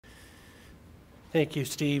Thank you,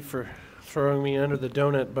 Steve, for throwing me under the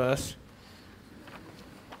donut bus.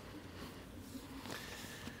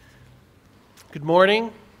 Good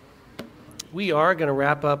morning. We are going to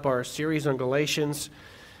wrap up our series on Galatians,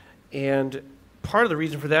 and part of the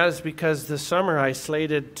reason for that is because this summer I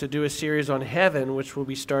slated to do a series on heaven, which will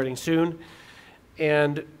be starting soon,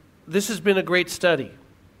 and this has been a great study.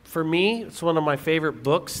 For me, it's one of my favorite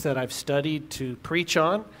books that I've studied to preach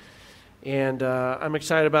on, and I'm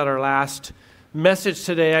excited about our last message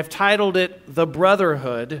today. I've titled it The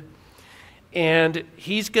Brotherhood, and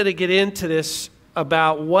he's going to get into this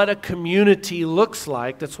about what a community looks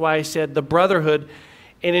like. That's why I said the brotherhood.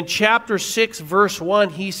 And in chapter 6, verse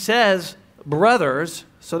 1, he says brothers,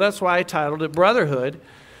 so that's why I titled it Brotherhood.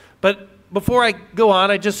 But before I go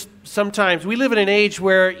on, sometimes we live in an age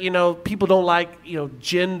where, people don't like,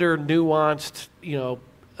 gender nuanced,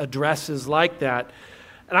 addresses like that.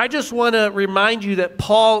 And I just want to remind you that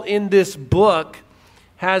Paul in this book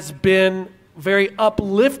has been very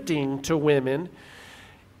uplifting to women.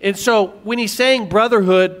 And so when he's saying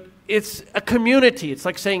brotherhood, it's a community. It's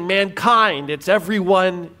like saying mankind. It's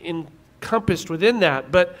everyone encompassed within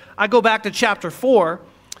that. But I go back to chapter 4,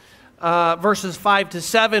 verses 5 to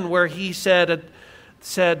 7, where he said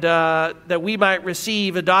that we might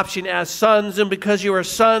receive adoption as sons, and because you are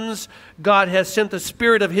sons, God has sent the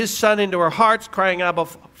Spirit of His Son into our hearts, crying, Abba,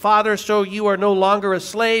 Father. So you are no longer a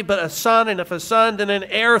slave, but a son, and if a son, then an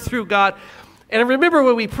heir through God. And I remember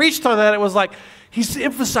when we preached on that, it was like, he's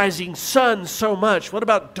emphasizing sons so much. What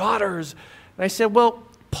about daughters? And I said, well,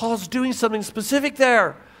 Paul's doing something specific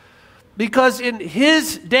there, because in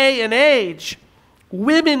his day and age,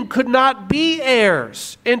 women could not be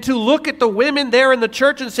heirs. And to look at the women there in the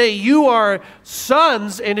church and say, you are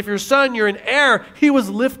sons, and if you're a son, you're an heir, he was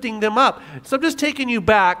lifting them up. So I'm just taking you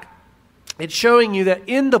back and showing you that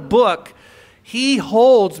in the book, he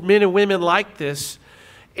holds men and women like this.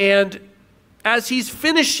 And as he's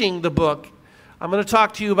finishing the book, I'm going to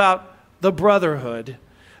talk to you about the brotherhood.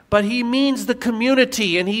 But he means the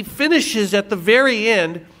community, and he finishes at the very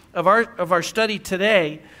end of our study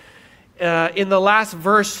today. In the last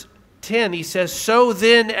verse 10, he says, so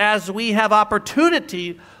then as we have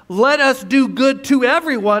opportunity, let us do good to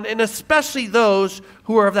everyone, and especially those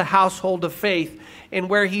who are of the household of faith. And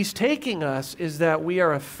where he's taking us is that we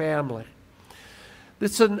are a family.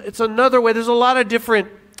 It's another way. There's a lot of different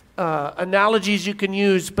analogies you can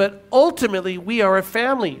use, but ultimately we are a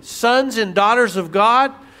family. Sons and daughters of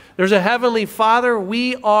God. There's a heavenly Father.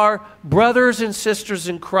 We are brothers and sisters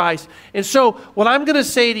in Christ. And so what I'm going to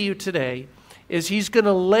say to you today is he's going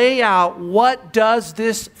to lay out, what does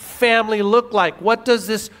this family look like? What does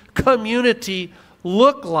this community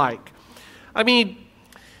look like? I mean,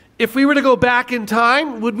 if we were to go back in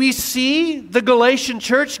time, would we see the Galatian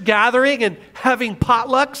church gathering and having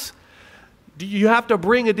potlucks? Do you have to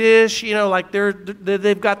bring a dish? Like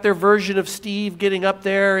they've got their version of Steve getting up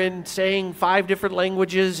there and saying 5 different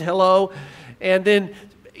languages, hello, and then,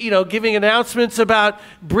 giving announcements about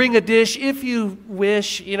bring a dish if you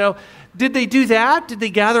wish. Did they do that? Did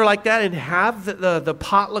they gather like that and have the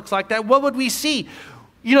potlucks like that? What would we see?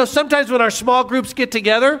 Sometimes when our small groups get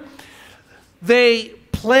together, they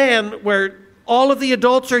plan where all of the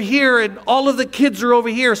adults are here and all of the kids are over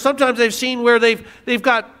here. Sometimes I've seen where they've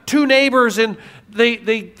got 2 neighbors, and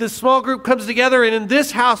the small group comes together, and in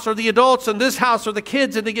this house are the adults, and this house are the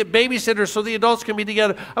kids, and they get babysitters so the adults can be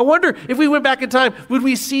together. I wonder if we went back in time, would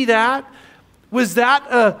we see that? Was that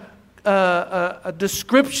a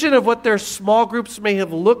description of what their small groups may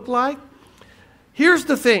have looked like? Here's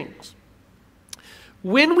the things.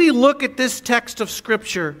 When we look at this text of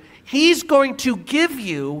Scripture, he's going to give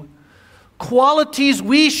you qualities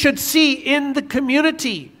we should see in the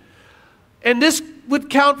community. And this would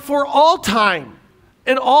count for all time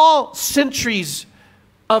and all centuries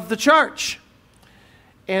of the church.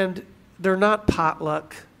 And they're not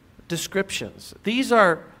potluck descriptions. These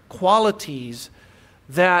are qualities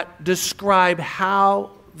that describe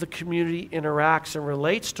how the community interacts and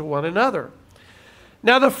relates to one another.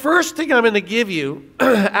 Now, the first thing I'm going to give you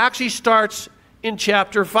actually starts in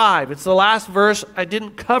chapter 5. It's the last verse. I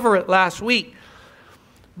didn't cover it last week.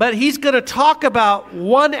 But he's going to talk about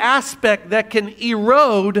one aspect that can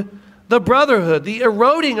erode the brotherhood, the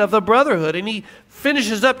eroding of the brotherhood. And he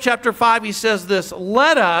finishes up chapter 5. He says this,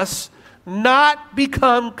 let us not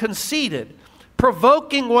become conceited,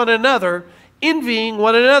 provoking one another, envying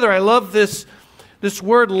one another. I love this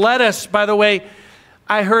word, let us. By the way,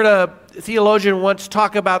 I heard a theologian once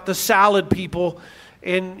talk about the salad people,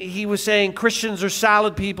 and he was saying Christians are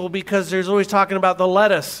salad people because there's always talking about the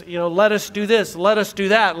lettuce. Let us do this, let us do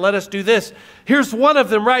that, let us do this. Here's one of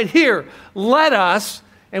them right here. Let us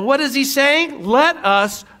And what is he saying? Let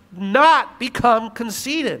us not become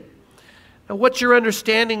conceited. Now, what's your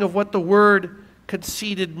understanding of what the word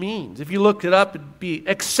conceited means? If you looked it up, it'd be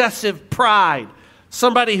excessive pride.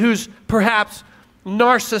 Somebody who's perhaps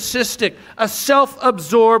narcissistic, a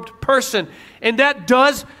self-absorbed person. And that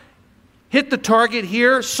does hit the target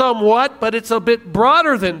here somewhat, but it's a bit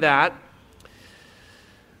broader than that.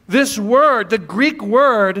 This word, the Greek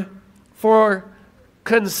word for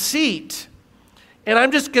conceit, and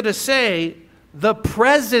I'm just going to say, the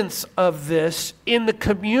presence of this in the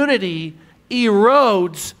community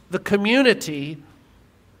erodes the community.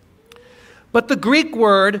 But the Greek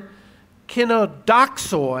word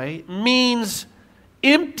kenodoxoi means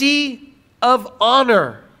empty of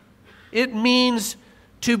honor. It means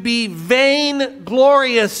to be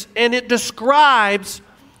vainglorious, and it describes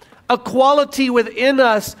a quality within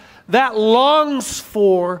us that longs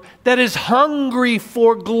for, that is hungry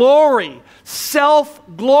for glory,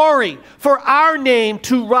 self-glory, for our name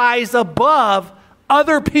to rise above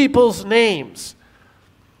other people's names.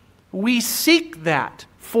 We seek that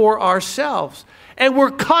for ourselves, and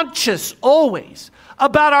we're conscious always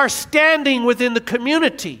about our standing within the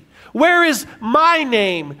community. Where is my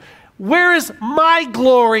name? Where is my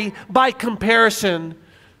glory by comparison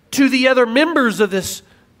to the other members of this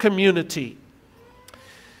community?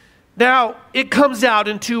 Now, it comes out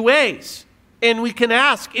in two ways. And we can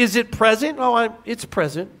ask, is it present? Oh, it's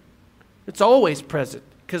present. It's always present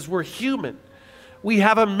because we're human. We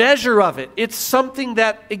have a measure of it. It's something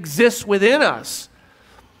that exists within us.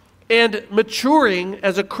 And maturing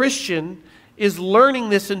as a Christian is learning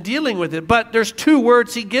this and dealing with it. But there's two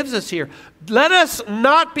words he gives us here. Let us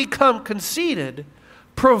not become conceited,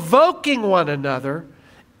 provoking one another,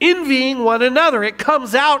 envying one another. It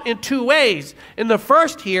comes out in two ways. And the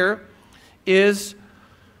first here is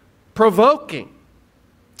provoking.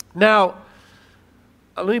 Now,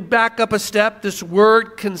 let me back up a step. This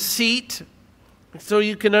word conceit, so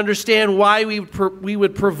you can understand why we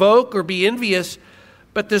would provoke or be envious.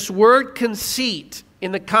 But this word conceit,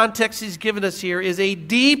 in the context he's given us here, is a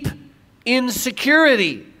deep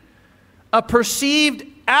insecurity, a perceived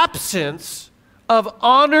absence of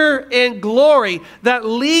honor and glory that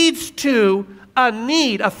leads to a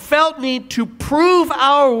need, a felt need to prove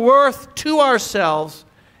our worth to ourselves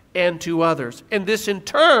and to others. And this in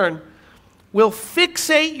turn will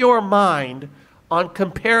fixate your mind on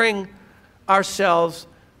comparing ourselves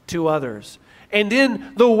to others. And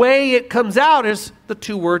then the way it comes out is the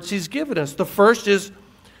two words he's given us. The first is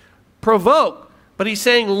provoke. But he's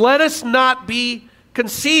saying, let us not be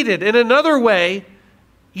conceited. In another way,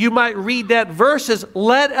 you might read that verse as,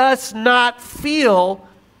 let us not feel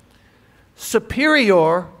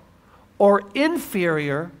superior or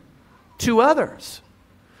inferior to others.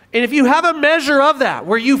 And if you have a measure of that,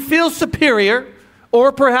 where you feel superior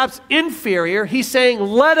or perhaps inferior, he's saying,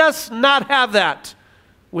 let us not have that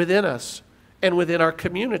within us and within our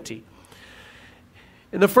community.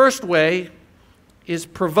 And the first way is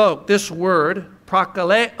provoke. This word,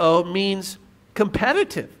 prokaleo, means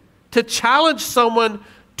competitive, to challenge someone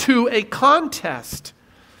to a contest.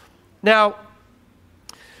 Now,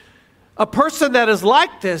 a person that is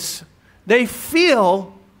like this, they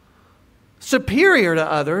feel superior to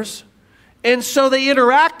others, and so they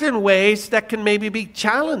interact in ways that can maybe be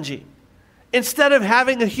challenging. Instead of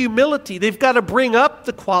having a humility, they've got to bring up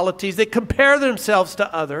the qualities. They compare themselves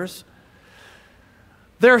to others.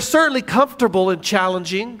 They're certainly comfortable in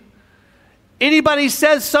challenging. Anybody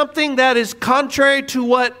says something that is contrary to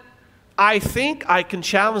what I think, I can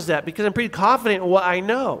challenge that because I'm pretty confident in what I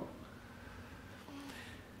know.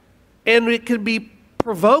 And it can be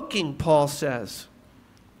provoking, Paul says.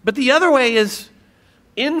 But the other way is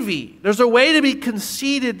envy. There's a way to be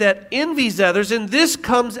conceited that envies others, and this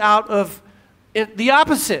comes out of the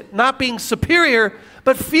opposite, not being superior,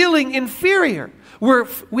 but feeling inferior.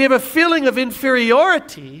 We have a feeling of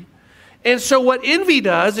inferiority, and so what envy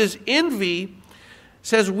does is envy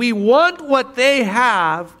says we want what they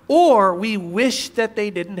have, or we wish that they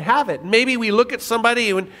didn't have it. Maybe we look at somebody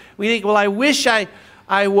and we think, well, I wish I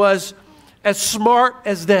was as smart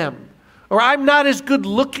as them, or I'm not as good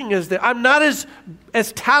looking as them, I'm not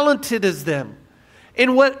as talented as them.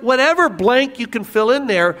 And whatever blank you can fill in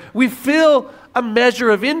there, we feel a measure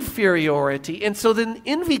of inferiority, and so then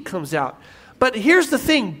envy comes out. But here's the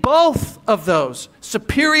thing, both of those,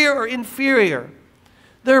 superior or inferior,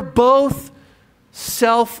 they're both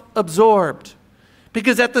self-absorbed.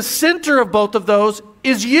 Because at the center of both of those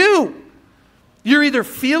is you. You're either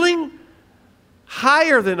feeling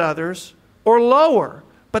higher than others or lower,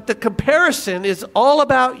 but the comparison is all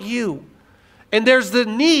about you. And there's the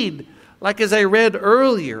need, like as I read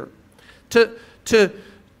earlier, to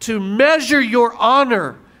to measure your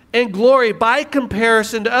honor and glory by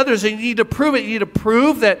comparison to others. And you need to prove it. You need to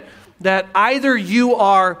prove that either you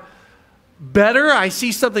are better, I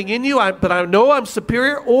see something in you, but I know I'm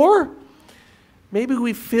superior, or maybe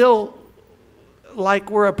we feel like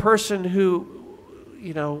we're a person who,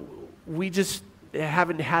 we just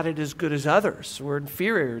haven't had it as good as others. We're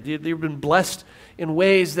inferior. They've been blessed in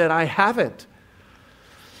ways that I haven't.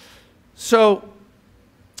 So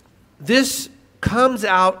this comes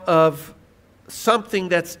out of something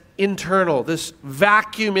that's internal, this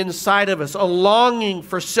vacuum inside of us, a longing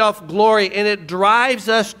for self-glory, and it drives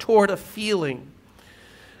us toward a feeling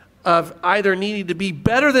of either needing to be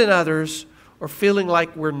better than others or feeling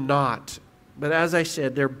like we're not. But as I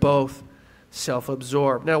said, they're both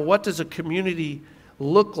self-absorbed. Now, what does a community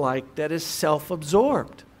look like that is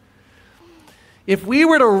self-absorbed? If we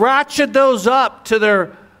were to ratchet those up to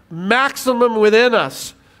their maximum within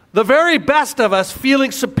us, the very best of us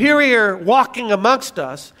feeling superior walking amongst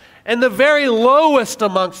us, and the very lowest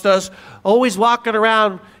amongst us always walking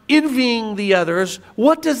around envying the others,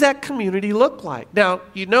 what does that community look like? Now,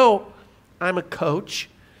 I'm a coach,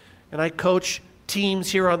 and I coach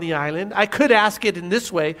teams here on the island. I could ask it in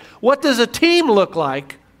this way: what does a team look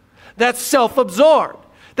like that's self-absorbed,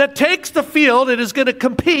 that takes the field and is going to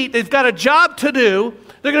compete? They've got a job to do.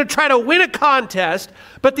 They're going to try to win a contest,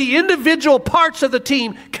 but the individual parts of the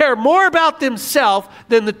team care more about themselves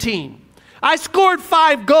than the team. I scored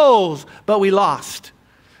 5 goals, but we lost.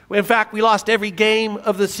 In fact, we lost every game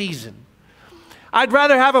of the season. I'd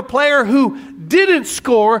rather have a player who didn't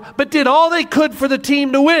score, but did all they could for the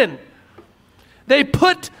team to win. They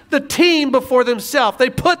put the team before themselves. They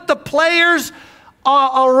put the players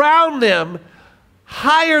around them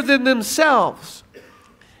higher than themselves.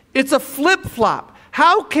 It's a flip-flop.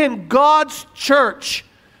 How can God's church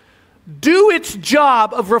do its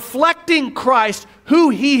job of reflecting Christ, who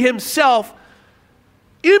he himself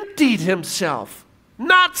emptied himself,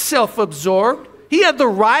 not self-absorbed? He had the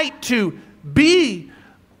right to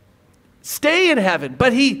stay in heaven,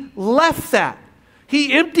 but he left that.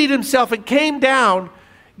 He emptied himself and came down,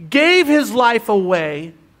 gave his life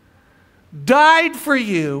away, died for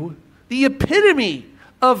you. The epitome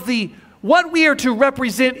of what we are to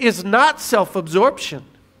represent is not self-absorption.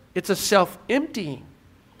 It's a self-emptying.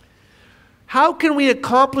 How can we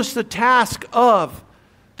accomplish the task of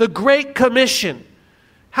the Great Commission?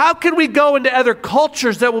 How can we go into other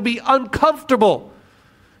cultures that will be uncomfortable?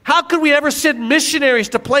 How can we ever send missionaries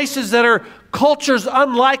to places that are cultures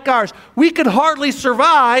unlike ours? We can hardly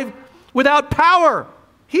survive without power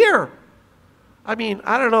here. I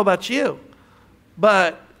don't know about you,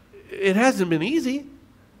 but it hasn't been easy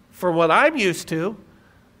for what I'm used to.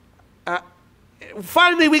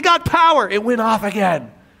 Finally, we got power. It went off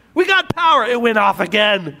again. We got power. It went off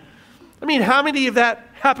again. How many of that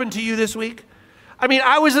happened to you this week?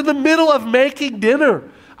 I was in the middle of making dinner.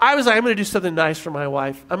 I was like, I'm going to do something nice for my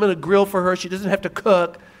wife. I'm going to grill for her. She doesn't have to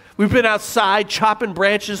cook. We've been outside chopping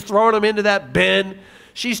branches, throwing them into that bin.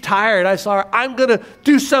 She's tired. I saw her. I'm going to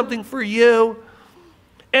do something for you.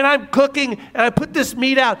 And I'm cooking, and I put this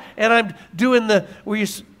meat out, and I'm doing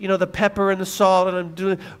the pepper and the salt, and I'm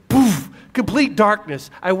doing, poof, complete darkness.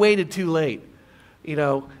 I waited too late.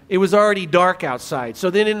 It was already dark outside. So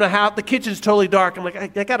then in the house, the kitchen's totally dark. I'm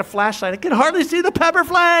like, I got a flashlight. I can hardly see the pepper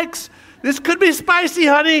flakes. This could be spicy,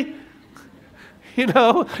 honey. And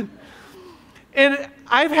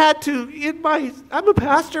I've had to, I'm a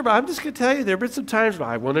pastor, but I'm just going to tell you, there have been some times where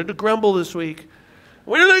I wanted to grumble this week.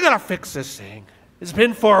 When are they going to fix this thing? It's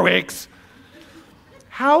been 4 weeks.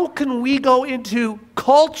 How can we go into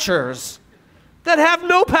cultures that have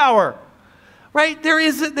no power? Right? There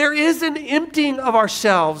is an emptying of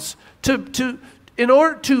ourselves in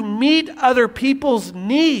order to meet other people's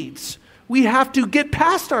needs. We have to get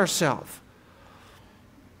past ourselves.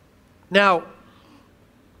 Now,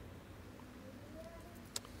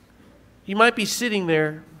 you might be sitting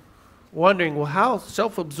there wondering, well, how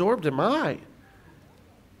self-absorbed am I?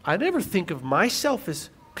 I never think of myself as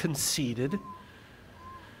conceited.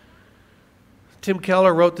 Tim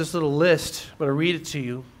Keller wrote this little list. I'm going to read it to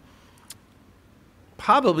you.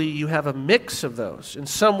 Probably you have a mix of those. In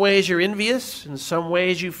some ways you're envious. In some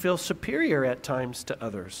ways you feel superior at times to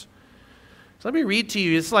others. So let me read to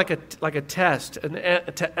you. It's like a test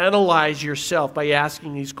to analyze yourself by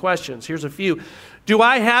asking these questions. Here's a few. Do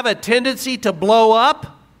I have a tendency to blow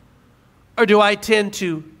up, or do I tend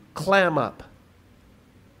to clam up?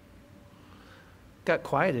 Got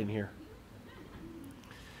quiet in here.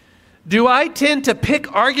 Do I tend to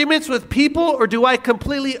pick arguments with people, or do I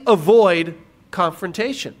completely avoid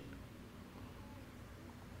confrontation?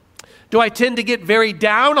 Do I tend to get very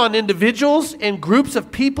down on individuals and groups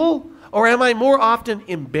of people? Or am I more often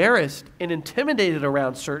embarrassed and intimidated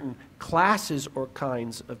around certain classes or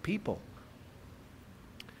kinds of people?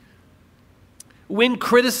 When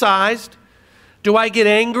criticized, do I get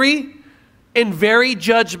angry and very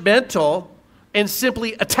judgmental and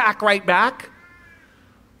simply attack right back?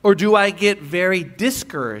 Or do I get very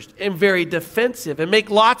discouraged and very defensive and make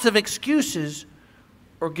lots of excuses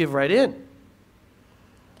or give right in?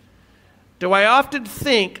 Do I often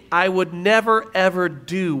think I would never ever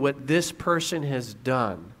do what this person has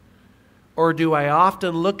done? Or do I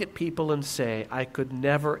often look at people and say, I could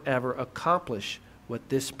never ever accomplish what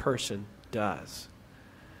this person does?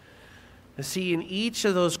 And see, in each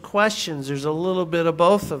of those questions, there's a little bit of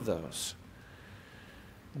both of those.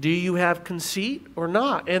 Do you have conceit or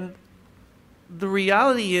not? And the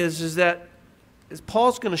reality is that, as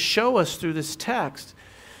Paul's going to show us through this text,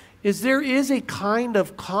 is there is a kind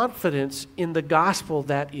of confidence in the gospel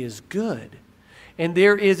that is good. And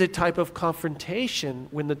there is a type of confrontation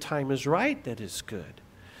when the time is right that is good.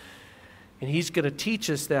 And he's going to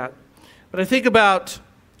teach us that. But I think about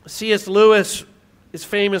C.S. Lewis is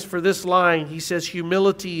famous for this line. He says,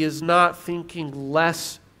 humility is not thinking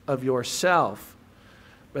less of yourself,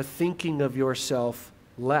 but thinking of yourself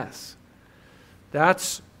less.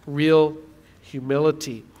 That's real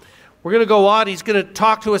humility. We're going to go on. He's going to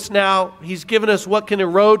talk to us now. He's given us what can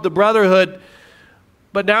erode the brotherhood,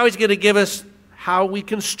 but now he's going to give us how we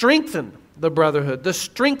can strengthen the brotherhood, the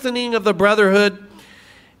strengthening of the brotherhood.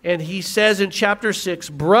 And he says in chapter 6,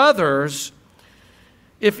 brothers,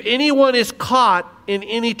 if anyone is caught in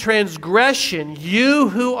any transgression, you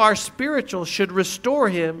who are spiritual should restore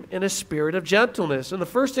him in a spirit of gentleness. And the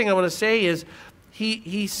first thing I want to say is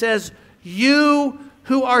he says, you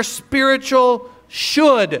who are spiritual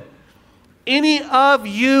should. Any of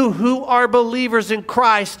you who are believers in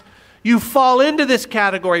Christ, you fall into this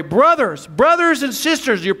category. Brothers and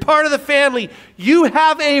sisters, you're part of the family. You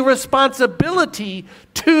have a responsibility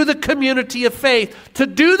to the community of faith to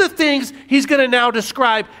do the things he's going to now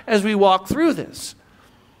describe as we walk through this.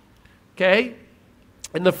 Okay?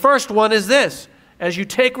 And the first one is this: as you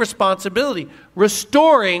take responsibility,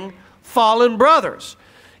 restoring fallen brothers.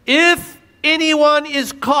 If anyone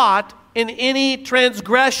is caught in any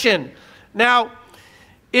transgression. Now,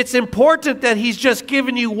 it's important that he's just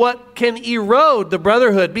given you what can erode the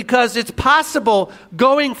brotherhood, because it's possible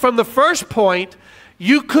going from the first point,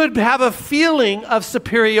 you could have a feeling of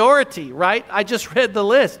superiority, right? I just read the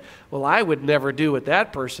list. Well, I would never do what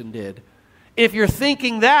that person did. If you're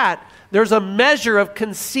thinking that, there's a measure of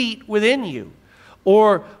conceit within you.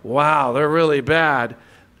 Or, wow, they're really bad.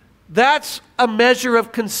 That's a measure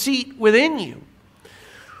of conceit within you.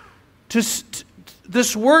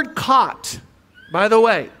 This word caught, by the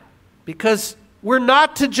way, because we're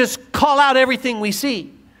not to just call out everything we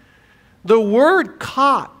see. The word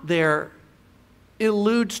caught there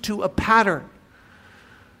alludes to a pattern.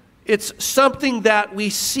 It's something that we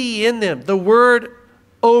see in them. The word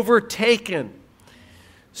overtaken.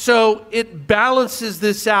 So it balances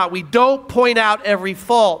this out. We don't point out every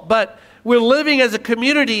fault, but we're living as a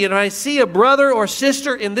community, and I see a brother or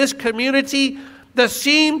sister in this community that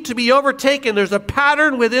seem to be overtaken. There's a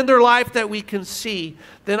pattern within their life that we can see.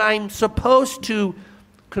 Then I'm supposed to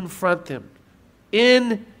confront them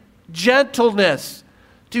in gentleness,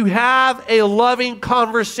 to have a loving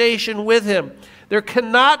conversation with him. There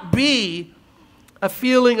cannot be a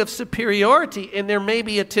feeling of superiority, and there may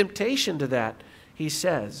be a temptation to that, he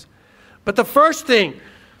says. But the first thing,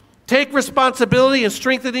 take responsibility in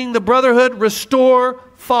strengthening the brotherhood, restore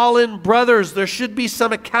fallen brothers. There should be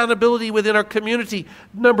some accountability within our community.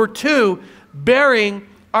 Number 2, bearing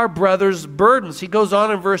our brothers' burdens. He goes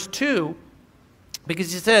on in verse 2,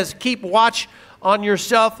 because he says, keep watch on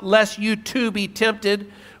yourself, lest you too be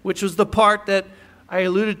tempted, which was the part that I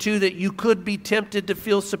alluded to, that you could be tempted to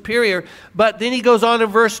feel superior. But then he goes on in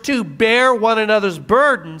verse 2, bear one another's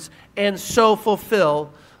burdens, and so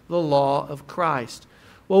fulfill the law of Christ.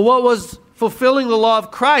 Well, what was fulfilling the law of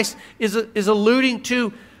Christ is alluding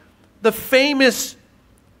to the famous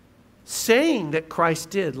saying that Christ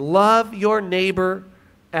did. Love your neighbor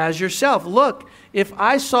as yourself. Look, if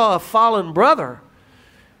I saw a fallen brother,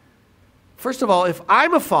 first of all, if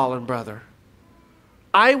I'm a fallen brother,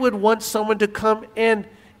 I would want someone to come, and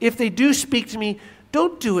if they do speak to me,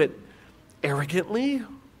 don't do it arrogantly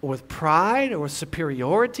or with pride or with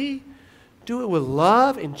superiority. Do it with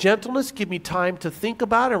love and gentleness. Give me time to think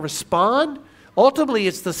about and respond. Ultimately,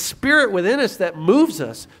 it's the Spirit within us that moves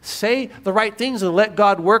us. Say the right things and let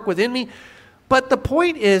God work within me. But the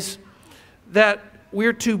point is that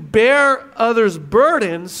we're to bear others'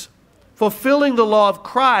 burdens fulfilling the law of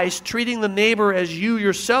Christ, treating the neighbor as you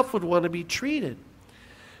yourself would want to be treated.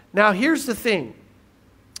 Now, here's the thing.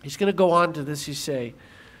 He's going to go on to this, you say.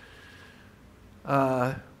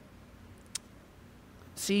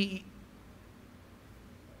 See,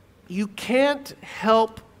 you can't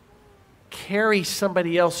help carry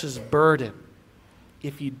somebody else's burden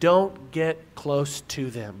if you don't get close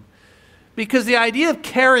to them. Because the idea of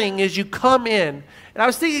carrying is you come in, and I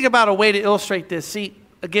was thinking about a way to illustrate this. See,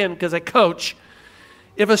 again, because I coach,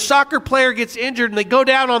 if a soccer player gets injured and they go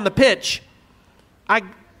down on the pitch,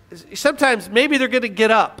 sometimes maybe they're going to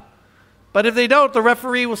get up. But if they don't, the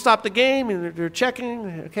referee will stop the game, and they're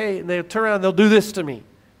checking, okay, and they'll turn around and they'll do this to me.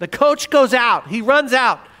 The coach goes out. He runs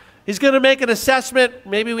out. He's going to make an assessment.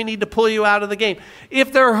 Maybe we need to pull you out of the game.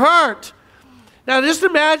 If they're hurt, now just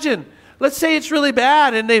imagine, let's say it's really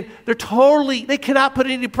bad, and they cannot put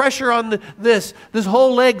any pressure on this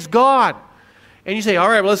whole leg's gone. And you say, all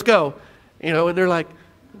right, well, let's go. And they're like,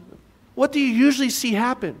 what do you usually see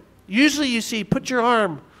happen? Usually you see, put your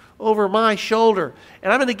arm over my shoulder,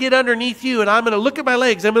 and I'm going to get underneath you, and I'm going to look at my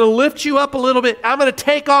legs. I'm going to lift you up a little bit. I'm going to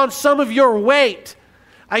take on some of your weight.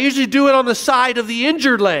 I usually do it on the side of the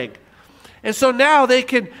injured leg. And so now they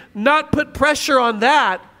can not put pressure on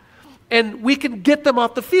that, and we can get them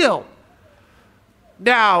off the field.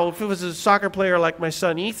 Now, if it was a soccer player like my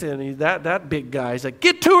son Ethan, that big guy, he's like,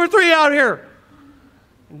 get 2 or 3 out here.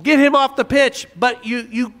 Get him off the pitch. But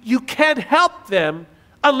you can't help them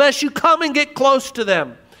unless you come and get close to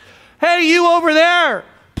them. Hey, you over there,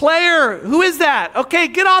 player, who is that? Okay,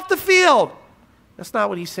 get off the field. That's not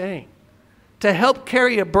what he's saying. To help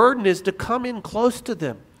carry a burden is to come in close to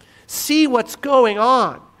them, see what's going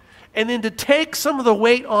on, and then to take some of the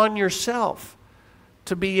weight on yourself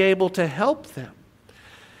to be able to help them.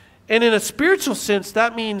 And in a spiritual sense,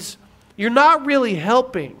 that means you're not really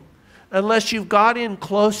helping unless you've got in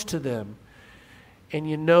close to them and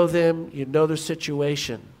you know them, you know their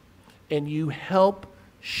situation, and you help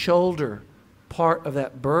shoulder part of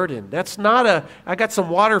that burden. That's not I got some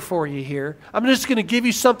water for you here. I'm just going to give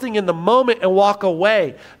you something in the moment and walk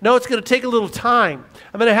away. No, it's going to take a little time.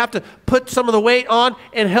 I'm going to have to put some of the weight on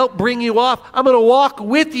and help bring you off. I'm going to walk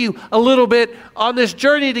with you a little bit on this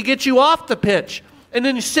journey to get you off the pitch. And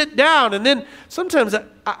then you sit down, and then sometimes,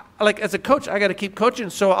 like as a coach, I got to keep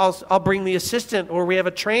coaching, so I'll bring the assistant, or we have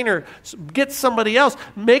a trainer, get somebody else.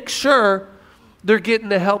 Make sure they're getting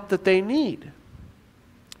the help that they need.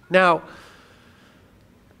 Now,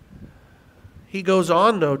 he goes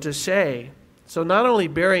on, though, to say, so not only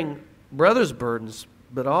bearing brothers' burdens,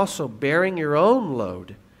 but also bearing your own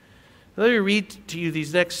load. Let me read to you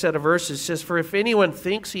these next set of verses. It says, for if anyone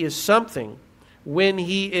thinks he is something when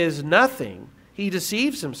he is nothing, he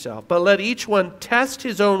deceives himself. But let each one test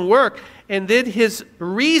his own work, and then his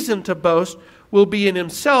reason to boast will be in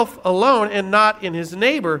himself alone and not in his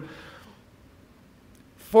neighbor.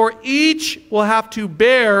 For each will have to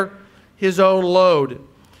bear his own load.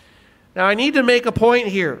 Now, I need to make a point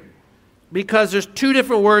here because there's 2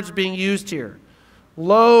 different words being used here.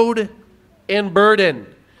 Load and burden.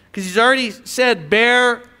 Because he's already said,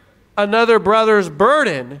 bear another brother's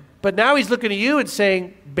burden, but now he's looking at you and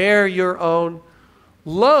saying, bear your own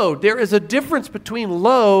load. There is a difference between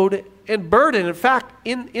load and burden. In fact,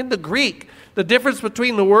 in the Greek, the difference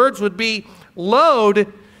between the words would be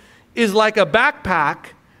load is like a backpack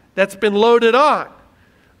that's been loaded on.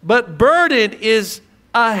 But burden is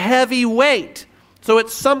a heavy weight. So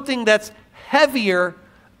it's something that's heavier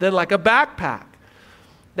than like a backpack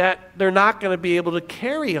that they're not going to be able to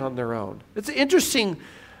carry on their own. It's interesting,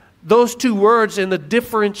 those 2 words and the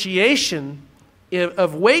differentiation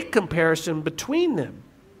of weight comparison between them.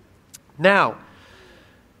 Now,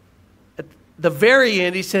 at the very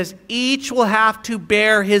end, he says, each will have to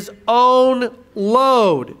bear his own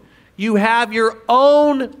load. You have your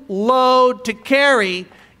own load to carry.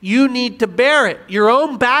 You need to bear it. Your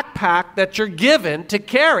own backpack that you're given to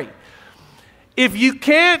carry. If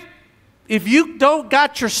you don't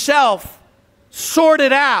got yourself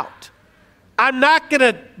sorted out, I'm not going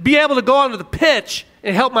to be able to go onto the pitch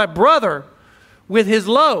and help my brother with his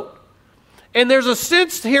load. And there's a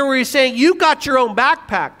sense here where he's saying, you got your own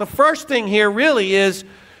backpack. The first thing here really is,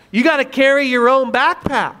 you got to carry your own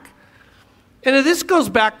backpack. And this goes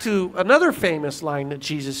back to another famous line that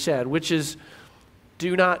Jesus said, which is,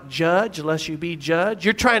 do not judge lest you be judged.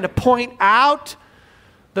 You're trying to point out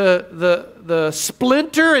the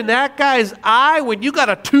splinter in that guy's eye when you got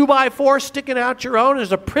a 2x4 sticking out your own.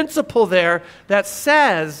 There's a principle there that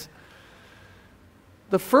says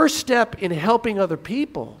the first step in helping other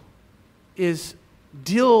people is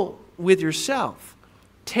deal with yourself.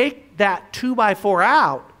 Take that 2x4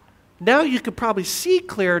 out now you could probably see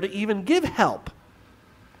clear to even give help.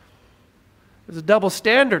 There's a double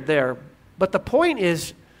standard there. But the point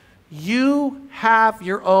is, you have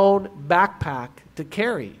your own backpack to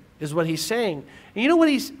carry, is what he's saying. And you know what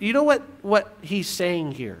he's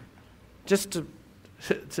saying here? Just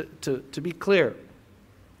to be clear.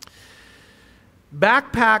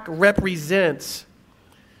 Backpack represents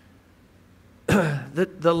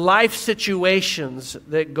the life situations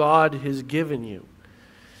that God has given you.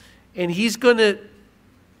 And he's going to,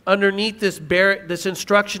 underneath this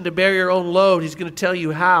instruction to bear your own load, he's going to tell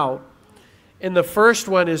you how. And the first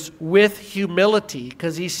one is with humility,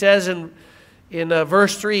 because he says in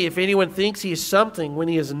verse 3, if anyone thinks he is something when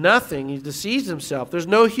he is nothing, he deceives himself. There's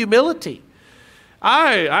no humility.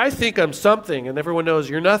 I think I'm something, and everyone knows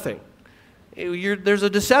you're nothing. There's a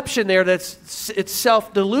deception there it's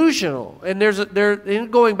self-delusional.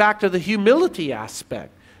 And going back to the humility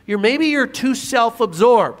aspect. Maybe you're too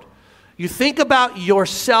self-absorbed. You think about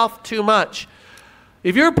yourself too much.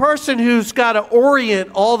 If you're a person who's got to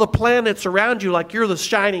orient all the planets around you like you're the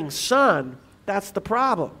shining sun, that's the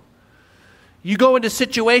problem. You go into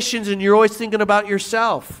situations and you're always thinking about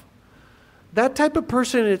yourself. That type of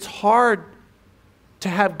person, it's hard to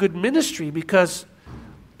have good ministry, because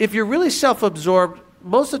if you're really self-absorbed,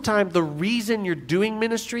 most of the time the reason you're doing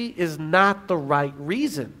ministry is not the right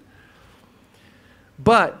reason.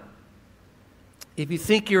 But if you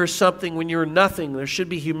think you're something when you're nothing, there should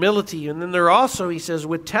be humility. And then there also, he says,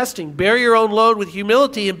 with testing. Bear your own load with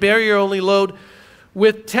humility and bear your only load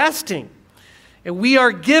with testing. And we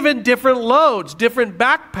are given different loads, different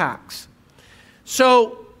backpacks.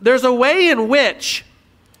 So there's a way in which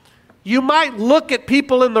you might look at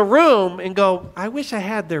people in the room and go, I wish I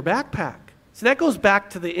had their backpack. So that goes back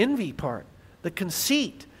to the envy part, the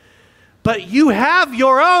conceit. But you have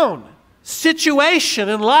your own situation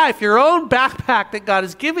in life, your own backpack that God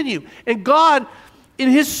has given you. And God, in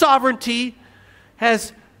his sovereignty,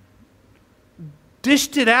 has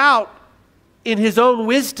dished it out in his own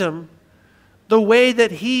wisdom the way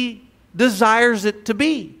that he desires it to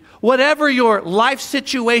be. Whatever your life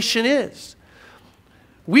situation is.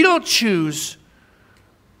 We don't choose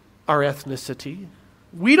our ethnicity.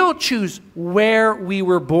 We don't choose where we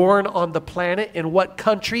were born on the planet, in what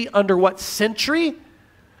country, under what century,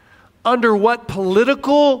 under what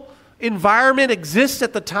political environment exists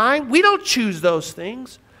at the time. We don't choose those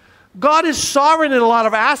things. God is sovereign in a lot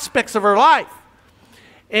of aspects of our life.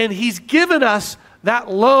 And he's given us that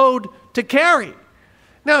load to carry.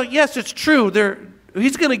 Now, yes, it's true.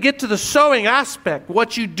 He's going to get to the sowing aspect,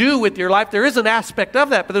 what you do with your life. There is an aspect of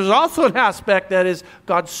that, but there's also an aspect that is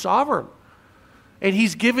God's sovereign. And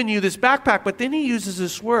he's given you this backpack, but then he uses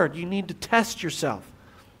this word. You need to test yourself.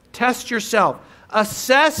 Test yourself.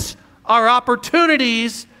 Assess our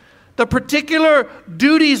opportunities, the particular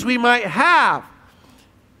duties we might have,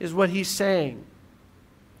 is what he's saying.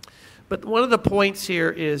 But one of the points here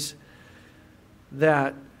is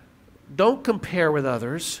that don't compare with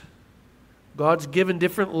others. God's given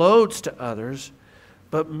different loads to others,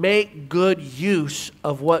 but make good use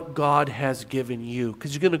of what God has given you,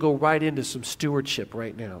 because you're going to go right into some stewardship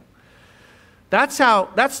right now. That's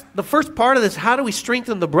the first part of this. How do we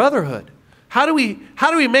strengthen the brotherhood? How do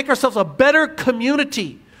we make ourselves a better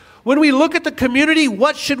community? When we look at the community,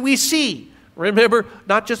 what should we see? Remember,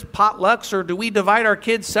 not just potlucks, or do we divide our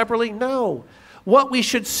kids separately? No. What we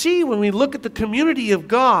should see when we look at the community of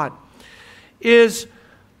God is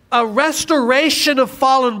a restoration of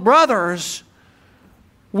fallen brothers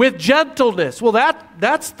with gentleness. Well,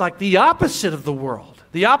 that's like the opposite of the world.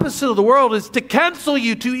 The opposite of the world is to cancel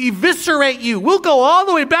you, to eviscerate you. We'll go all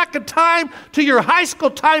the way back in time to your high school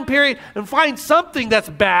time period and find something that's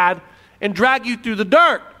bad and drag you through the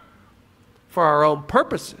dirt for our own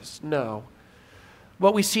purposes. No.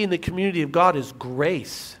 What we see in the community of God is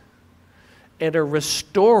grace and a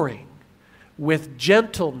restoring with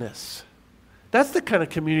gentleness. That's the kind of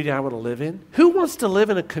community I want to live in. Who wants to live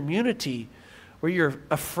in a community where you're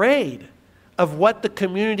afraid of what the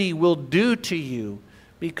community will do to you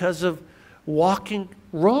because of walking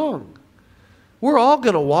wrong? We're all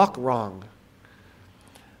going to walk wrong.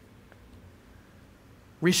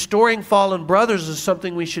 Restoring fallen brothers is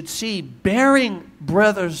something we should see. Bearing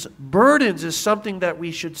brothers' burdens is something that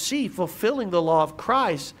we should see. Fulfilling the law of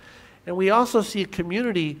Christ. And we also see a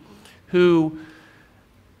community who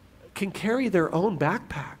can carry their own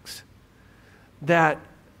backpacks, that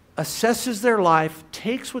assesses their life,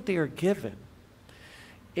 takes what they are given,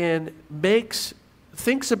 and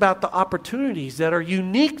thinks about the opportunities that are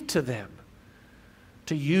unique to them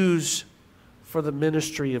to use for the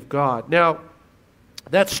ministry of God. Now,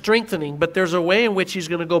 That's strengthening, but there's a way in which he's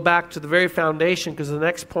going to go back to the very foundation, because the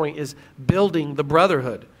next point is building the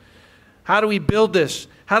brotherhood. How do we build this?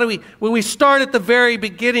 When we start at the very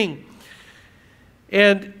beginning,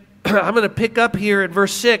 and I'm going to pick up here at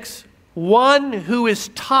verse 6. One who is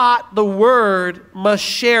taught the word must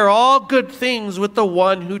share all good things with the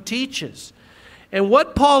one who teaches. And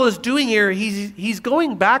what Paul is doing here, he's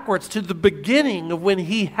going backwards to the beginning of when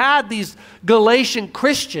he had these Galatian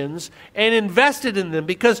Christians and invested in them.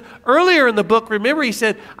 Because earlier in the book, remember, he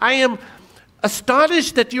said, I am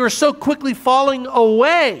astonished that you are so quickly falling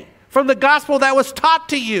away from the gospel that was taught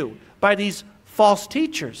to you by these false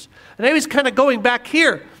teachers. And now he's kind of going back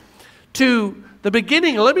here to the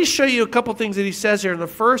beginning. Let me show you a couple things that he says here. And the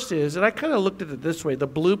first is, and I kind of looked at it this way, the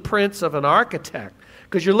blueprints of an architect.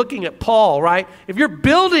 Because you're looking at Paul, right? If you're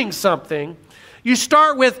building something, you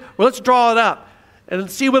start with, well, let's draw it up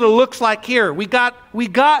and see what it looks like here. We got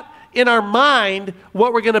in our mind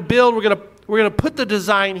what we're going to build. We're going to put the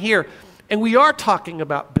design here. And we are talking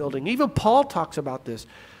about building. Even Paul talks about this.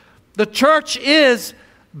 The church is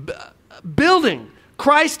building.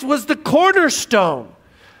 Christ was the cornerstone.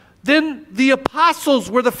 Then the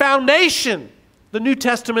apostles were the foundation, the New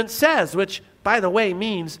Testament says, which, by the way,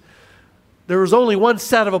 means there was only one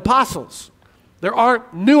set of apostles. There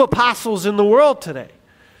aren't new apostles in the world today.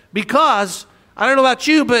 Because, I don't know about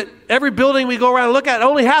you, but every building we go around and look at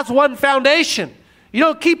only has one foundation. You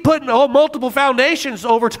don't keep putting multiple foundations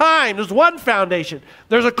over time. There's one foundation.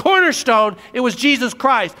 There's a cornerstone. It was Jesus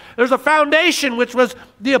Christ. There's a foundation, which was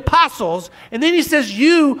the apostles. And then he says,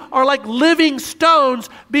 you are like living stones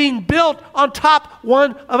being built on top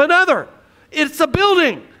one of another. It's a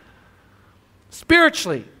building.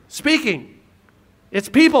 Spiritually speaking, it's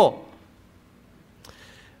people.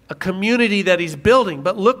 A community that he's building.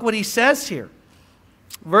 But look what he says here.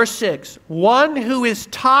 Verse 6. One who is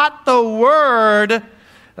taught the word.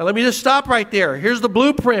 Now let me just stop right there. Here's the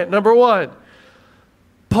blueprint. Number one.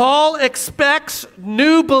 Paul expects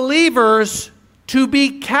new believers to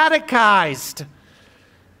be catechized.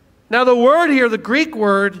 Now the word here, the Greek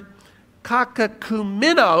word,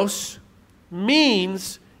 katechumenos,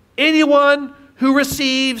 means anyone who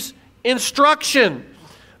receives instruction.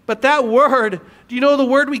 But that word, do you know the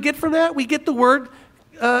word we get from that? We get the word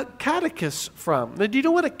catechist from. Now, do you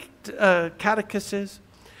know what a catechist is?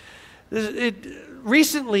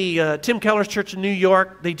 Recently, Tim Keller's church in New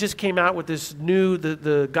York, they just came out with this new,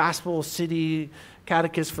 the Gospel City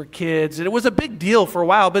Catechist for Kids. And it was a big deal for a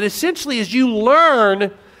while. But essentially, as you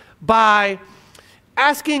learn by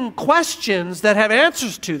asking questions that have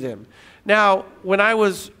answers to them. Now, when I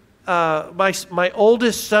was my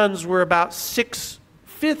oldest sons were about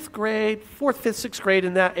fifth grade, 4th, 5th, 6th grade,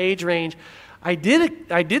 in that age range. I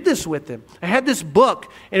did this with them. I had this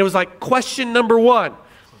book, and it was like question number 1.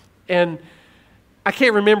 And I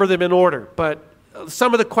can't remember them in order, but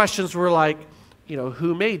some of the questions were like,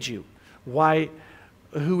 who made you? Why?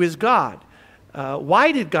 Who is God?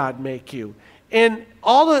 Why did God make you? And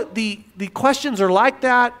all the questions are like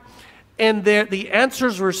that, and the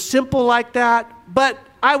answers were simple like that, but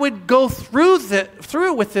I would go through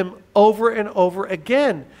it with them over and over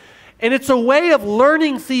again. And it's a way of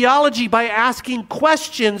learning theology by asking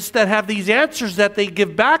questions that have these answers that they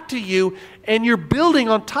give back to you, and you're building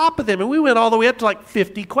on top of them. And we went all the way up to like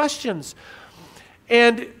 50 questions.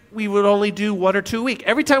 And we would only do 1 or 2 a week.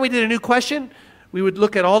 Every time we did a new question, we would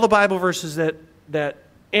look at all the Bible verses that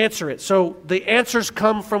answer it. So the answers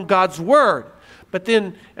come from God's Word. But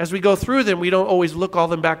then as we go through them, we don't always look all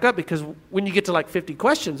them back up, because when you get to like 50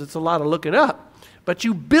 questions, it's a lot of looking up. But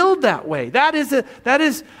you build that way. That is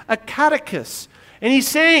a catechist. And he's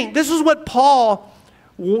saying this is what Paul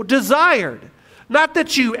desired. Not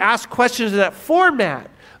that you ask questions in that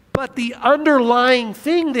format, but the underlying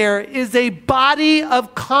thing there is a body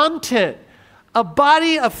of content, a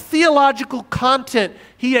body of theological content.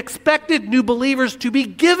 He expected new believers to be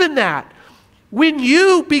given that. When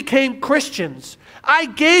you became Christians, I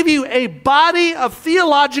gave you a body of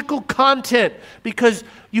theological content because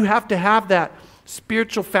you have to have that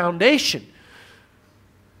spiritual foundation.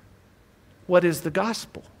 What is the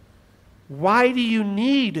gospel? Why do you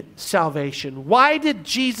need salvation? Why did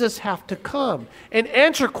Jesus have to come? And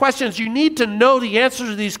answer questions. You need to know the answers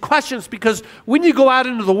to these questions, because when you go out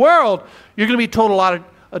into the world, you're going to be told a lot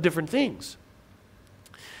of different things.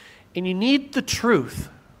 And you need the truth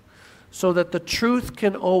so that the truth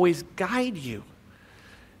can always guide you.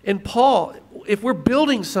 And Paul, if we're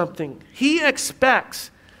building something, he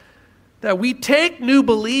expects that we take new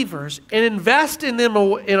believers and invest in them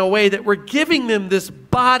in a way that we're giving them this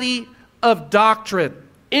body of doctrine.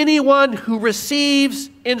 Anyone who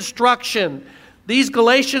receives instruction. These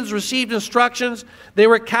Galatians received instructions. They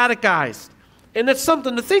were catechized. And that's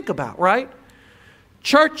something to think about, right?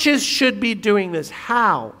 Churches should be doing this.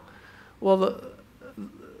 How? Well,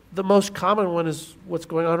 the most common one is what's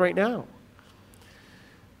going on right now.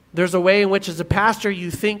 There's a way in which, as a pastor,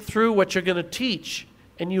 you think through what you're going to teach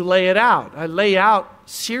and you lay it out. I lay out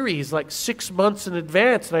series like 6 months in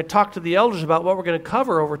advance, and I talk to the elders about what we're going to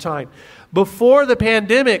cover over time. Before the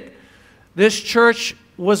pandemic, this church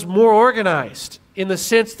was more organized in the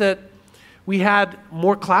sense that we had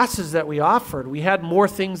more classes that we offered. We had more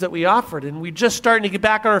things that we offered, and we're just starting to get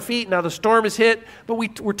back on our feet. Now the storm has hit, but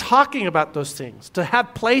we're talking about those things. To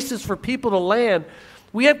have places for people to land.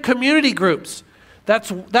 We have community groups. That's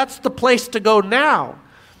the place to go now.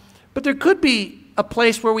 But there could be a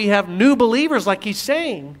place where we have new believers, like he's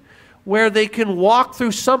saying, where they can walk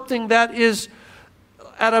through something that is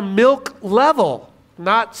at a milk level,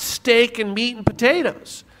 not steak and meat and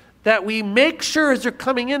potatoes. That we make sure as they're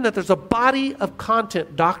coming in that there's a body of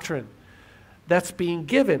content, doctrine, that's being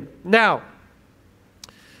given. Now,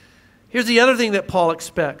 here's the other thing that Paul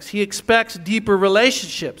expects. He expects deeper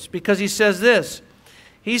relationships because he says this.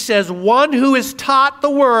 He says, one who is taught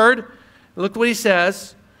the word, look what he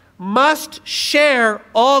says, must share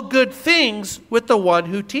all good things with the one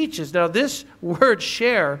who teaches. Now this word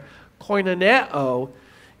share, koinoneo,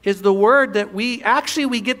 is the word that we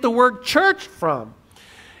get the word church from.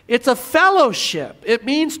 It's a fellowship. It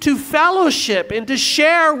means to fellowship and to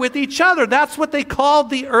share with each other. That's what they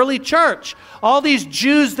called the early church. All these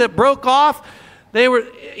Jews that broke off,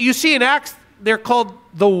 you see in Acts, they're called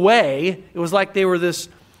the Way. It was like they were this,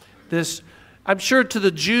 I'm sure to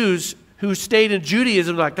the Jews who stayed in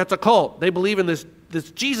Judaism, like that's a cult. They believe in this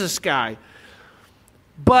Jesus guy.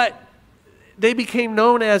 But they became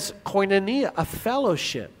known as koinonia, a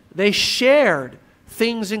fellowship. They shared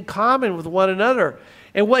things in common with one another.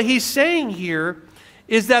 And what he's saying here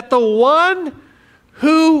is that the one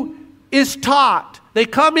who is taught, they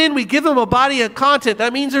come in, we give them a body of content.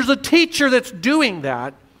 That means there's a teacher that's doing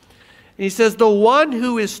that. And he says the one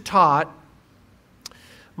who is taught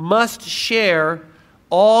must share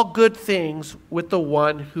all good things with the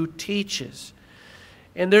one who teaches.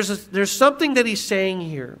 And there's something that he's saying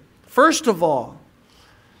here. First of all,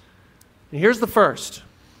 and here's the first,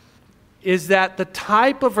 is that the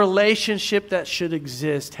type of relationship that should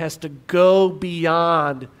exist has to go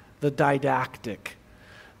beyond the didactic.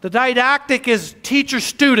 The didactic is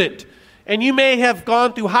teacher-student. And you may have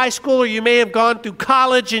gone through high school or you may have gone through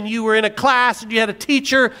college and you were in a class and you had a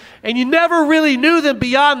teacher and you never really knew them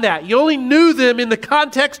beyond that. You only knew them in the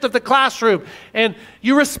context of the classroom and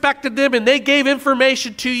you respected them and they gave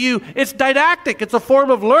information to you. It's didactic. It's a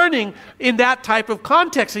form of learning in that type of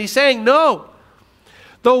context. And he's saying, no.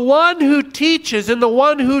 The one who teaches and the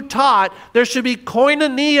one who taught, there should be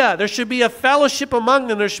koinonia. There should be a fellowship among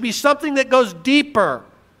them. There should be something that goes deeper.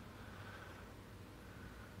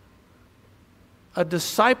 A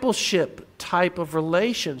discipleship type of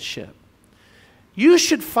relationship. You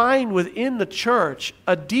should find within the church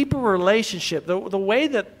a deeper relationship. The way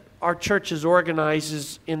that our church is organized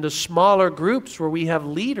is into smaller groups where we have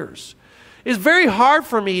leaders. It's very hard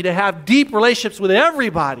for me to have deep relationships with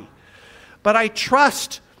everybody. But I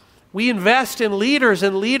trust. We invest in leaders,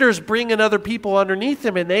 and leaders bring in other people underneath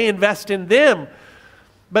them, and they invest in them.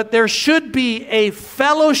 But there should be a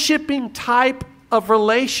fellowshipping type of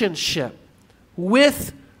relationship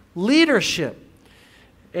with leadership.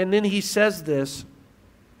 And then he says this,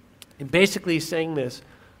 and basically he's saying this,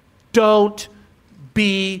 don't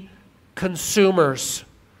be consumers.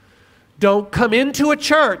 Don't come into a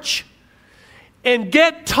church and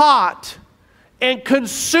get taught and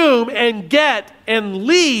consume and get and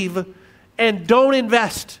leave and don't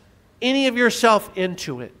invest any of yourself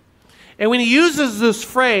into it. And when he uses this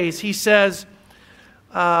phrase, he says,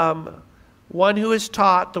 one who is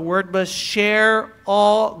taught, the word must share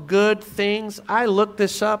all good things. I looked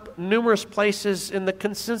this up numerous places, and the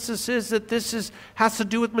consensus is that this has to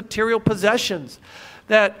do with material possessions.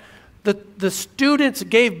 That the students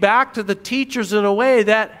gave back to the teachers in a way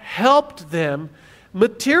that helped them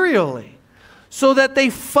materially, so that they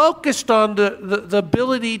focused on the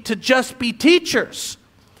ability to just be teachers.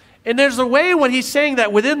 And there's a way when he's saying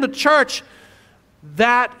that within the church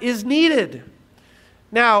that is needed.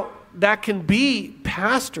 Now, that can be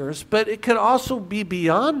pastors, but it could also be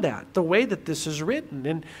beyond that, the way that this is written.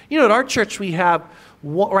 And, at our church we have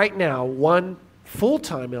right now one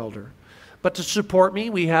full-time elder. But to support me,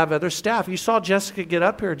 we have other staff. You saw Jessica get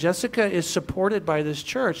up here. Jessica is supported by this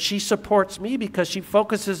church. She supports me because she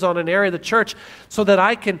focuses on an area of the church so that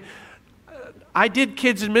I did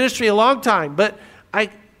kids in ministry a long time, but I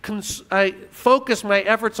focus my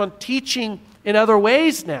efforts on teaching in other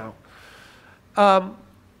ways now.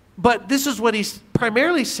 But this is what he's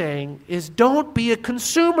primarily saying is don't be a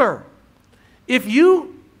consumer. If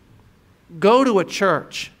you go to a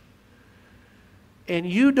church and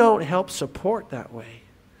you don't help support that way,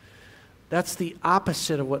 that's the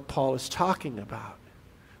opposite of what Paul is talking about.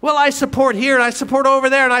 Well, I support here and I support over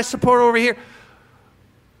there and I support over here.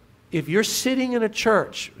 If you're sitting in a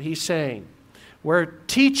church, he's saying, where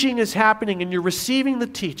teaching is happening and you're receiving the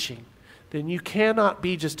teaching, then you cannot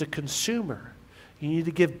be just a consumer. You need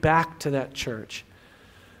to give back to that church.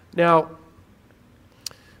 Now,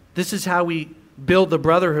 this is how we build the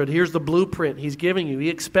brotherhood. Here's the blueprint he's giving you. He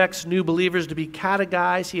expects new believers to be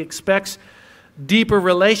catechized. He expects deeper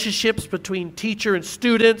relationships between teacher and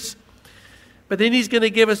students. But then he's going to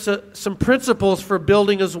give us some principles for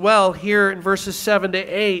building as well here in verses 7 to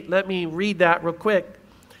 8. Let me read that real quick.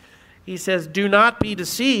 He says, "Do not be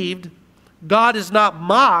deceived. God is not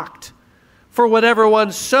mocked. For whatever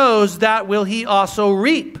one sows, that will he also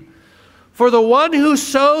reap. For the one who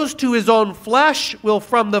sows to his own flesh will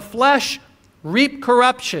from the flesh reap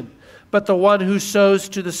corruption. But the one who sows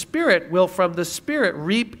to the Spirit will from the Spirit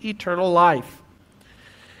reap eternal life."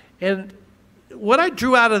 And what I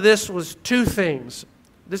drew out of this was two things.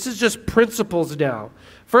 This is just principles now.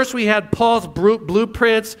 First, we had Paul's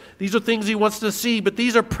blueprints. These are things he wants to see, but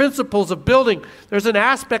these are principles of building. There's an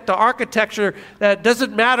aspect to architecture that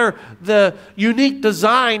doesn't matter the unique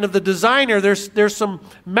design of the designer. There's some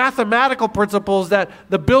mathematical principles that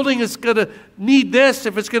the building is going to need this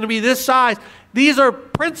if it's going to be this size. These are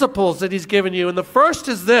principles that he's given you. And the first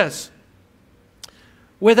is this: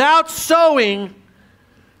 without sowing,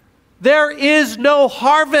 there is no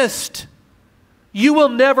harvest. You will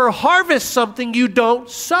never harvest something you don't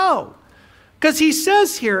sow. Because he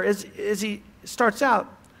says here, as he starts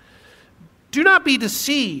out, do not be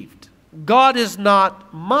deceived. God is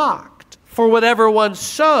not mocked. For whatever one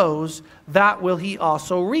sows, that will he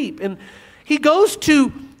also reap. And he goes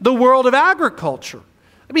to the world of agriculture.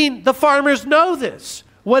 I mean, the farmers know this.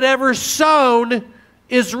 Whatever's sown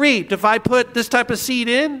is reaped. If I put this type of seed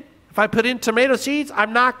in, if I put in tomato seeds,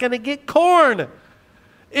 I'm not going to get corn.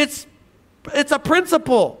 It's a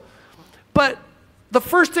principle. But the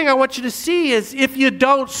first thing I want you to see is if you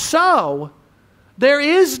don't sow, there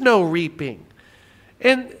is no reaping.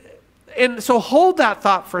 And so hold that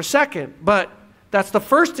thought for a second. But that's the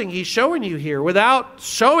first thing he's showing you here. Without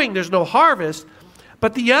sowing, there's no harvest.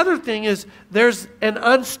 But the other thing is there's an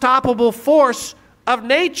unstoppable force of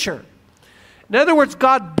nature. In other words,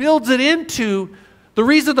 God builds it into. The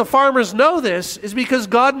reason the farmers know this is because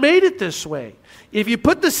God made it this way. If you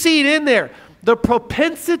put the seed in there, the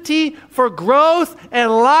propensity for growth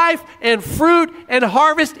and life and fruit and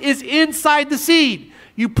harvest is inside the seed.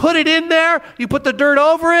 You put it in there, you put the dirt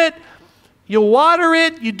over it, you water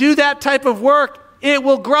it, you do that type of work, it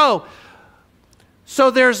will grow.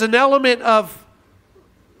 So there's an element of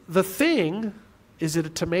the thing. Is it a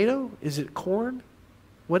tomato? Is it corn?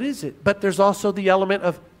 What is it? But there's also the element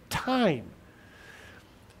of time.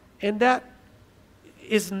 And that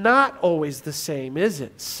is not always the same, is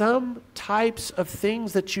it? Some types of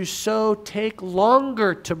things that you sow take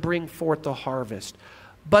longer to bring forth the harvest.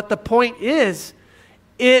 But the point is,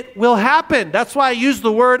 it will happen. That's why I use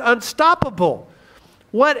the word unstoppable.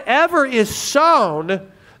 Whatever is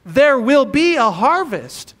sown, there will be a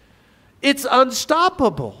harvest. It's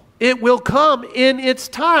unstoppable. It will come in its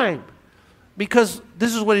time. Because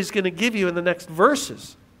this is what he's going to give you in the next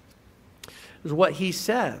verses. Is what he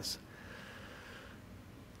says.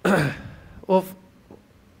 Well,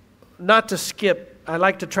 not to skip, I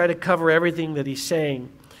like to try to cover everything that he's saying.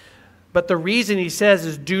 But the reason he says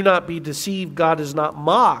is do not be deceived, God is not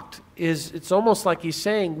mocked, is it's almost like he's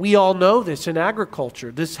saying, we all know this in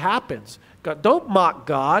agriculture. This happens. God, don't mock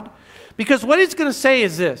God. Because what he's going to say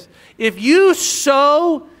is this: if you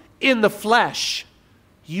sow in the flesh,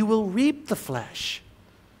 you will reap the flesh.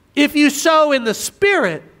 If you sow in the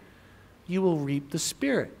Spirit, you will reap the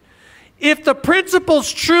Spirit. If the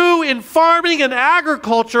principle's true in farming and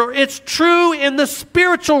agriculture, it's true in the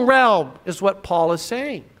spiritual realm, is what Paul is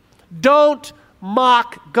saying. Don't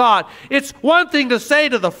mock God. It's one thing to say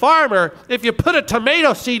to the farmer, if you put a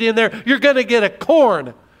tomato seed in there, you're going to get a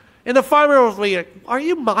corn. And the farmer will be like, are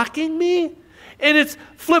you mocking me? And it's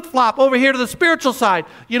flip-flop over here to the spiritual side.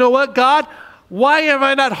 You know what, God? Why am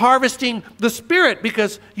I not harvesting the Spirit?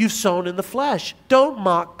 Because you've sown in the flesh. Don't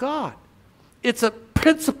mock God. It's a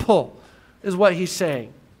principle, is what he's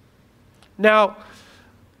saying. Now,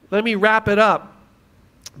 let me wrap it up,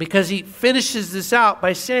 because he finishes this out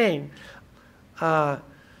by saying, for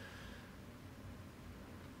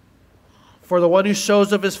the one who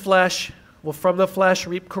sows of his flesh will from the flesh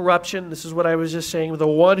reap corruption. This is what I was just saying. The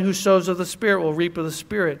one who sows of the Spirit will reap of the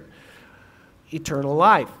Spirit eternal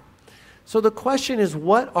life. So the question is,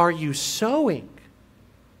 what are you sowing?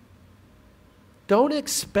 Don't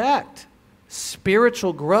expect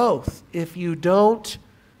spiritual growth if you don't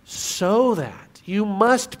sow that. You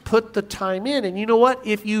must put the time in. And you know what?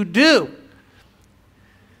 If you do,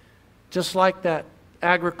 just like that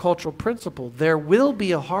agricultural principle, there will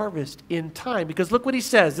be a harvest in time. Because look what he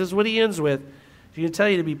says. This is what he ends with. He's going to tell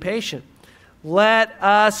you to be patient. Let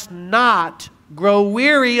us not grow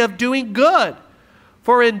weary of doing good,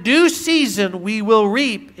 for in due season we will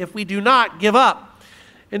reap if we do not give up.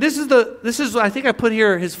 And this is I think I put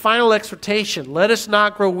here his final exhortation. Let us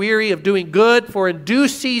not grow weary of doing good, for in due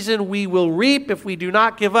season we will reap if we do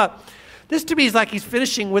not give up. This to me is like he's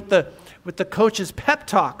finishing with the coach's pep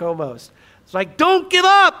talk almost. It's like, don't give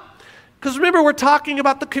up. Because remember, we're talking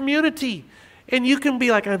about the community. And you can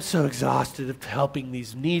be like, I'm so exhausted of helping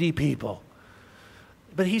these needy people.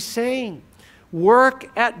 But he's saying, work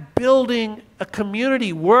at building a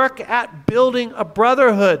community. Work at building a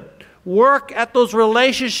brotherhood. Work at those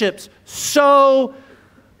relationships. Sow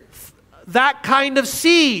that kind of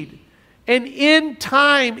seed. And in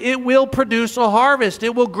time, it will produce a harvest.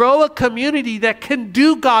 It will grow a community that can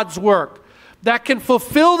do God's work, that can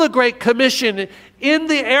fulfill the Great Commission in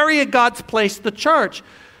the area God's placed the church.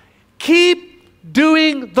 Keep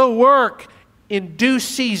doing the work. In due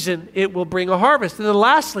season, it will bring a harvest. And then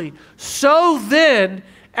lastly, so then,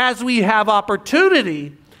 as we have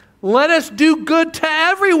opportunity, let us do good to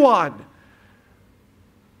everyone,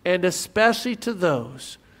 and especially to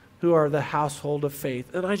those who are the household of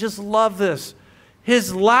faith. And I just love this.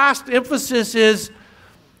 His last emphasis is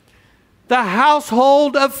the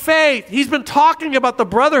household of faith. He's been talking about the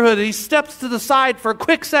brotherhood, and he steps to the side for a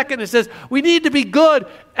quick second and says, we need to be good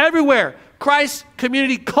everywhere. Christ's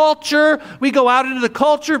community culture. We go out into the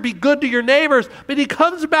culture, be good to your neighbors. But he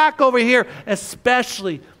comes back over here,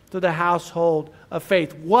 especially to the household of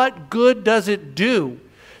faith. What good does it do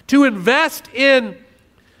to invest in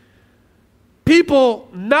people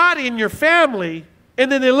not in your family,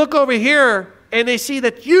 and then they look over here and they see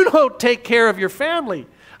that you don't take care of your family?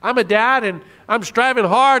 I'm a dad and I'm striving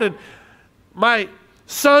hard and my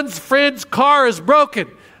son's friend's car is broken.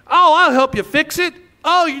 Oh, I'll help you fix it.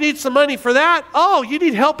 Oh, you need some money for that? Oh, you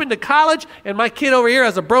need help into college? And my kid over here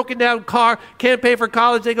has a broken down car, can't pay for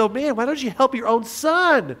college. They go, man, why don't you help your own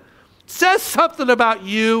son? It says something about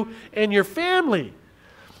you and your family.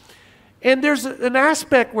 And there's an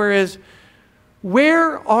aspect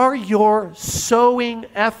where are your sowing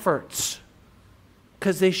efforts?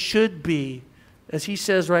 Because they should be, as he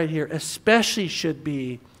says right here, especially should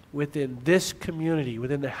be within this community,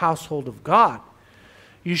 within the household of God.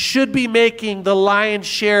 You should be making the lion's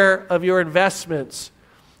share of your investments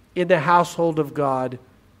in the household of God.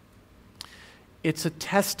 It's a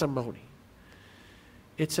testimony.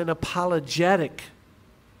 It's an apologetic.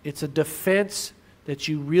 It's a defense that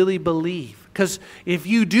you really believe. Because if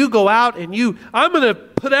you do go out and I'm going to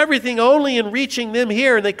put everything only in reaching them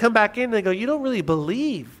here, and they come back in and they go, you don't really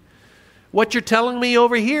believe what you're telling me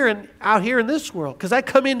over here and out here in this world. Because I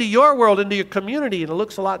come into your world, into your community, and it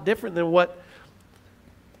looks a lot different than what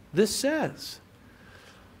this says.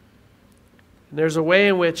 And there's a way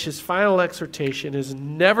in which his final exhortation is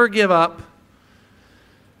never give up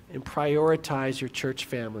and prioritize your church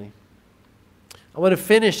family. I want to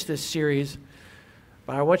finish this series,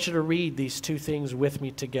 but I want you to read these two things with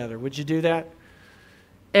me together. Would you do that?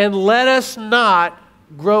 And let us not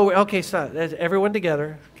grow. Okay, so everyone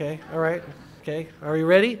together. Okay, all right. Okay, are you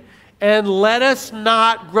ready? And let us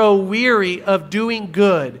not grow weary of doing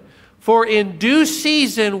good, for in due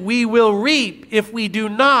season we will reap if we do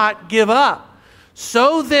not give up.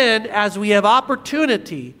 So then, as we have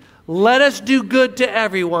opportunity, let us do good to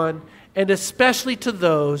everyone, and especially to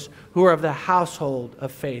those who are of the household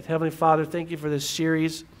of faith. Heavenly Father, thank you for this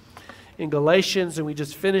series in Galatians, and we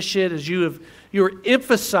just finish it as you are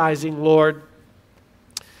emphasizing, Lord,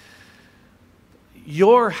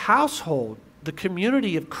 your household, the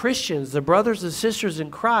community of Christians, the brothers and sisters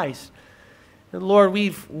in Christ. And Lord,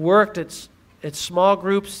 we've worked at small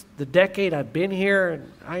groups the decade I've been here,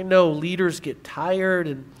 and I know leaders get tired,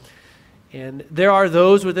 and there are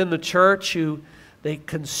those within the church who they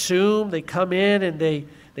consume, they come in and they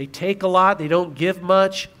take a lot, they don't give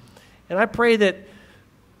much. And I pray that,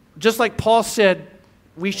 just like Paul said,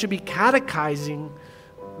 we should be catechizing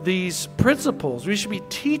these principles. We should be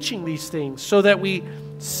teaching these things so that we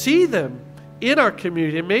see them in our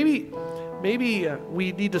community. And maybe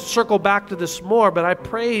we need to circle back to this more, but I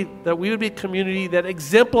pray that we would be a community that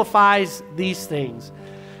exemplifies these things,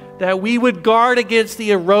 that we would guard against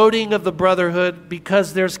the eroding of the brotherhood,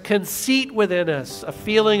 because there's conceit within us, a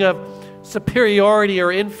feeling of superiority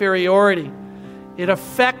or inferiority. It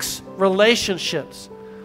affects relationships.